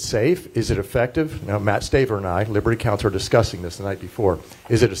is it safe? Is it effective? Now, Matt Staver and I, Liberty Counsel, are discussing this the night before.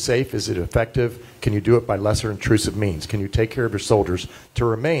 Is it safe? Is it effective? Can you do it by lesser intrusive means? Can you take care of your soldiers to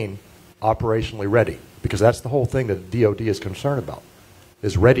remain operationally ready? Because that's the whole thing that the DOD is concerned about,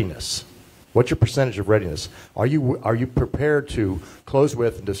 is readiness. What's your percentage of readiness? Are you prepared to close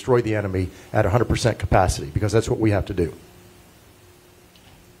with and destroy the enemy at 100% capacity? Because that's what we have to do.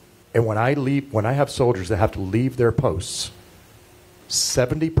 And when I have soldiers that have to leave their posts,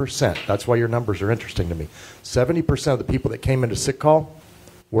 70%, that's why your numbers are interesting to me, 70% of the people that came into sick call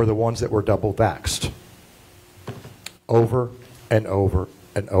were the ones that were double vaxxed. Over and over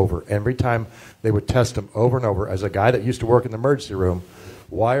and over. Every time they would test them over and over. As a guy that used to work in the emergency room,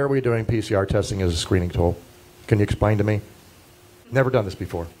 why are we doing PCR testing as a screening tool? Can you explain to me? Never done this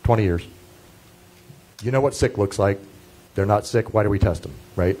before, 20 years. You know what sick looks like. They're not sick, why do we test them,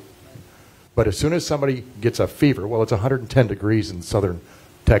 right? But as soon as somebody gets a fever, well, it's 110 degrees in southern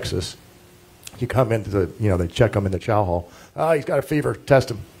Texas. You come into the, they check them in the chow hall. Oh, he's got a fever,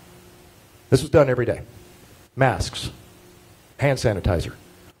 test him. This was done every day. Masks, hand sanitizer.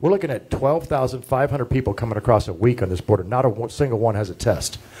 We're looking at 12,500 people coming across a week on this border. Not a single one has a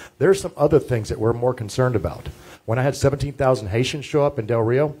test. There's some other things that we're more concerned about. When I had 17,000 Haitians show up in Del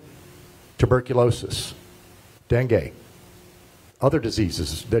Rio, tuberculosis, dengue, other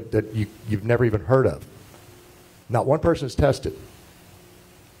diseases that you've never even heard of. Not one person is tested.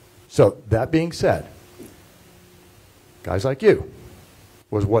 So that being said, guys like you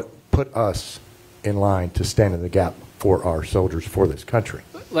was what put us in line to stand in the gap for our soldiers, for this country.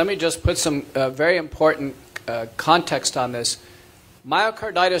 Let me just put some very important context on this.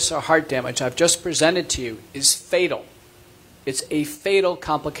 Myocarditis or heart damage I've just presented to you is fatal. It's a fatal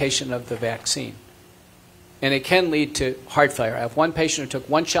complication of the vaccine. And it can lead to heart failure. I have one patient who took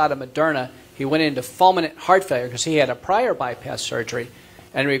one shot of Moderna. He went into fulminant heart failure because he had a prior bypass surgery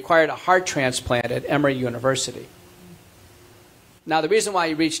and required a heart transplant at Emory University. Now, the reason why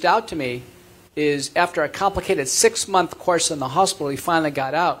he reached out to me is after a complicated 6-month course in the hospital, he finally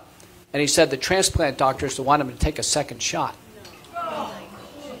got out, and he said the transplant doctors want him to take a second shot.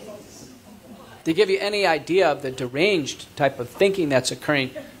 To give you any idea of the deranged type of thinking that's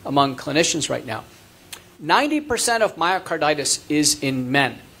occurring among clinicians right now, 90% of myocarditis is in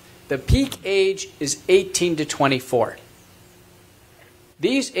men. The peak age is 18 to 24.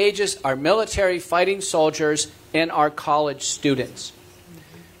 These ages are military fighting soldiers and are college students.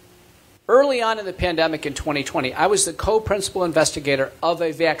 Early on in the pandemic in 2020, I was the co-principal investigator of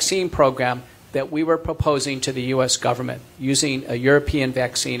a vaccine program that we were proposing to the U.S. government using a European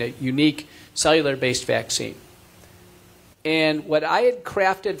vaccine, a unique cellular-based vaccine. And what I had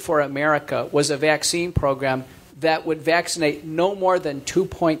crafted for America was a vaccine program that would vaccinate no more than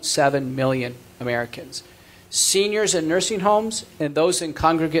 2.7 million Americans. Seniors in nursing homes and those in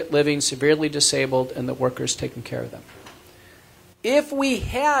congregate living, severely disabled, and the workers taking care of them. If we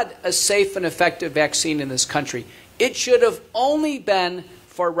had a safe and effective vaccine in this country, it should have only been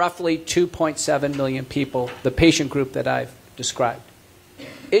for roughly 2.7 million people, the patient group that I've described.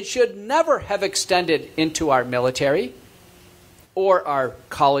 It should never have extended into our military or our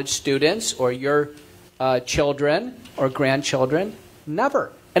college students or your children or grandchildren.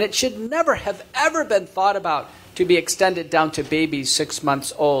 Never. And it should never have ever been thought about to be extended down to babies 6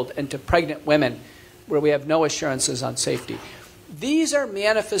 months old and to pregnant women where we have no assurances on safety. These are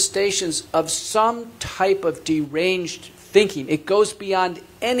manifestations of some type of deranged thinking. It goes beyond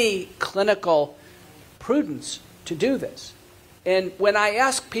any clinical prudence to do this. And when I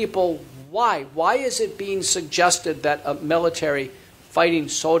ask people why is it being suggested that a military fighting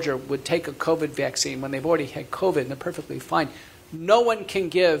soldier would take a COVID vaccine when they've already had COVID and they're perfectly fine? No one can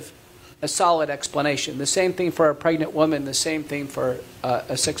give a solid explanation. The same thing for a pregnant woman, the same thing for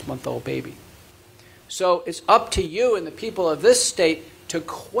a 6-month-old baby. So it's up to you and the people of this state to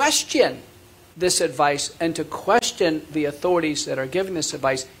question this advice and to question the authorities that are giving this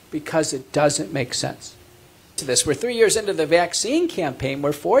advice because it doesn't make sense. To this, we're 3 years into the vaccine campaign.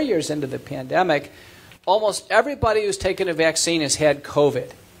 We're 4 years into the pandemic. Almost everybody who's taken a vaccine has had COVID.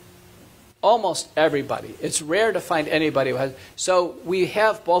 Almost everybody. It's rare to find anybody who has. So we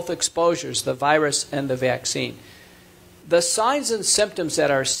have both exposures, the virus and the vaccine. The signs and symptoms that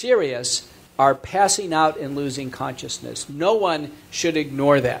are serious are passing out and losing consciousness. No one should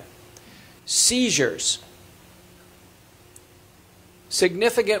ignore that. Seizures,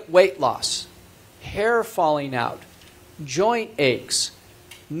 significant weight loss, hair falling out, joint aches,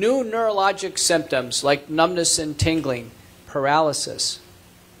 new neurologic symptoms like numbness and tingling, paralysis.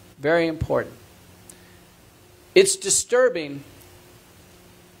 Very important. It's disturbing,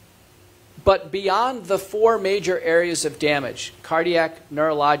 but beyond the 4 major areas of damage, cardiac,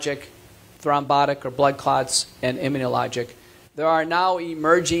 neurologic, thrombotic or blood clots, and immunologic, there are now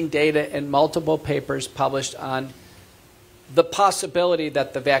emerging data in multiple papers published on the possibility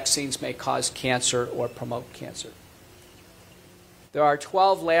that the vaccines may cause cancer or promote cancer. There are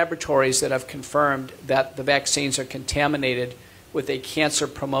 12 laboratories that have confirmed that the vaccines are contaminated with a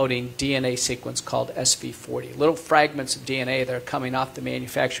cancer-promoting DNA sequence called SV40, little fragments of DNA that are coming off the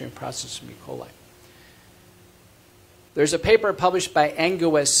manufacturing process of E. coli. There's a paper published by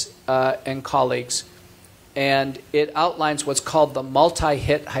Anguis and colleagues, and it outlines what's called the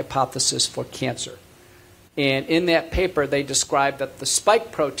multi-hit hypothesis for cancer. And in that paper, they describe that the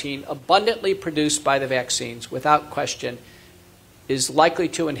spike protein abundantly produced by the vaccines, without question, is likely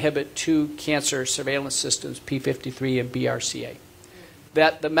to inhibit 2 cancer surveillance systems, P53 and BRCA.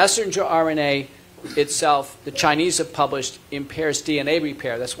 That the messenger RNA itself, the Chinese have published, impairs DNA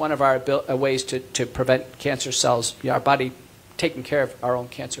repair. That's one of our ways to prevent cancer cells, our body taking care of our own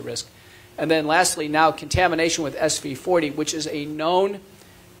cancer risk. And then lastly, now contamination with SV40, which is a known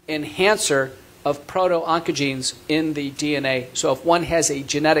enhancer of proto-oncogenes in the DNA. So if one has a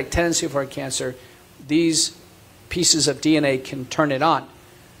genetic tendency for a cancer, these pieces of DNA can turn it on.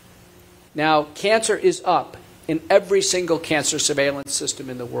 Now, cancer is up in every single cancer surveillance system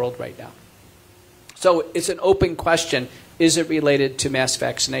in the world right now. So it's an open question, is it related to mass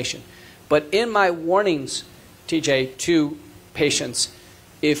vaccination? But in my warnings, TJ, to patients,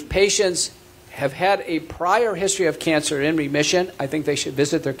 if patients have had a prior history of cancer in remission, I think they should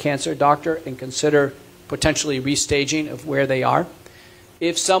visit their cancer doctor and consider potentially restaging of where they are.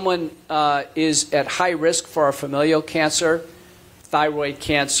 If someone is at high risk for a familial cancer, thyroid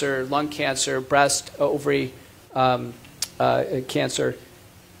cancer, lung cancer, breast, ovary cancer,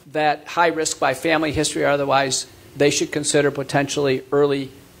 that high risk by family history or otherwise, they should consider potentially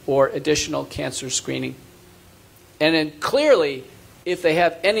early or additional cancer screening. And then clearly, if they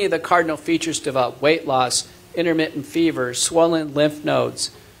have any of the cardinal features develop, weight loss, intermittent fever, swollen lymph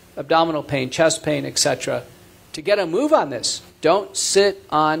nodes, abdominal pain, chest pain, etc., to get a move on this. Don't sit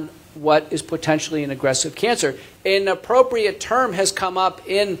on what is potentially an aggressive cancer. An appropriate term has come up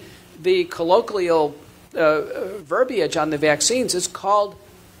in the colloquial verbiage on the vaccines. It's called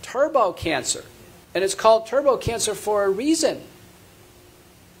turbo cancer. And it's called turbo cancer for a reason.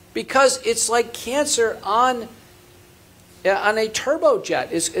 Because it's like cancer on a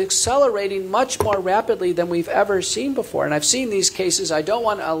turbojet. It's accelerating much more rapidly than we've ever seen before. And I've seen these cases. I don't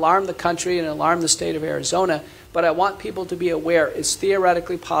want to alarm the country and alarm the state of Arizona, but I want people to be aware it's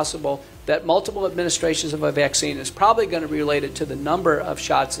theoretically possible that multiple administrations of a vaccine is probably going to be related to the number of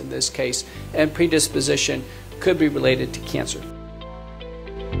shots in this case, and predisposition could be related to cancer.